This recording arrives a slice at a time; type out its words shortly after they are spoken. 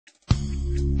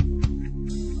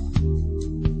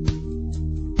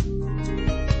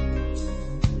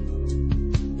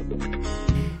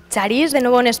Charisse, de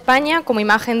nuevo en España, como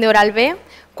imagen de Oral B.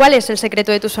 ¿Cuál es el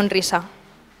secreto de tu sonrisa?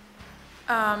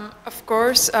 Of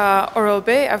course, Oral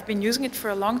B, I've been using it for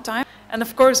a long time. And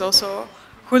of course also,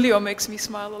 Julio makes me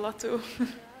smile a lot too.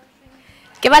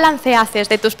 ¿Qué balance haces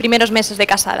de tus primeros meses de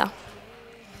casada?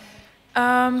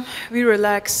 We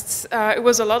relaxed. It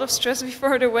was a lot of stress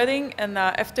before the wedding, and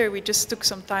after we just took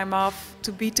some time off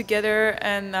to be together,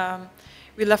 and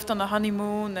we left on a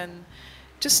honeymoon, and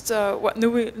just what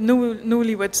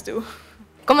newlyweds do.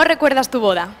 ¿Cómo recuerdas tu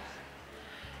boda?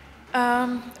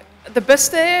 The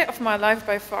best day of my life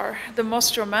by far, the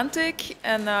most romantic,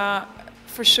 and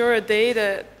for sure a day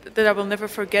that I will never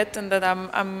forget, and that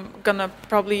I'm gonna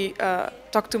probably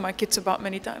talk to my kids about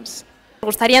many times. ¿Te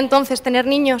gustaría entonces tener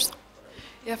niños?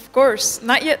 Yeah, of course.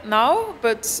 Not yet now,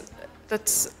 but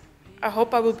I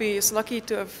hope I will be as lucky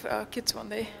to have kids one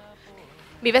day.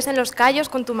 Vives en Los Cayos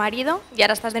con tu marido y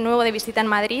ahora estás de nuevo de visita en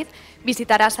Madrid.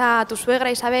 ¿Visitarás a tu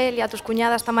suegra Isabel y a tus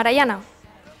cuñadas Tamara y Ana?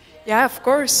 Yeah, of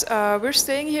course. We're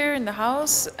staying here in the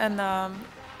house, and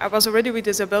I was already with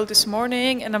Isabel this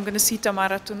morning, and I'm going to see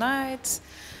Tamara tonight.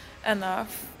 And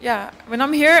yeah, when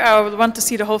I'm here, I would want to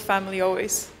see the whole family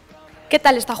always. ¿Qué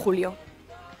tal está Julio?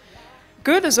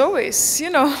 Good as always,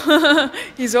 you know.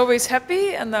 He's always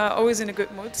happy and always in a good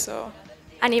mood. So.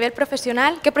 A nivel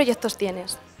profesional, ¿qué proyectos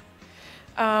tienes?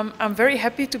 I'm very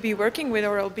happy to be working with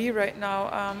Oral B right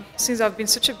now, since I've been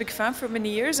such a big fan for many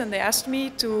years, and they asked me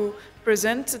to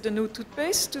present the new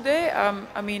toothpaste today.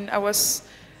 I mean, I was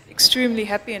extremely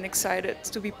happy and excited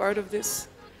to be part of this.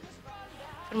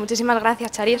 Pues muchísimas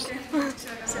gracias, Charisse. Muchas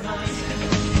gracias.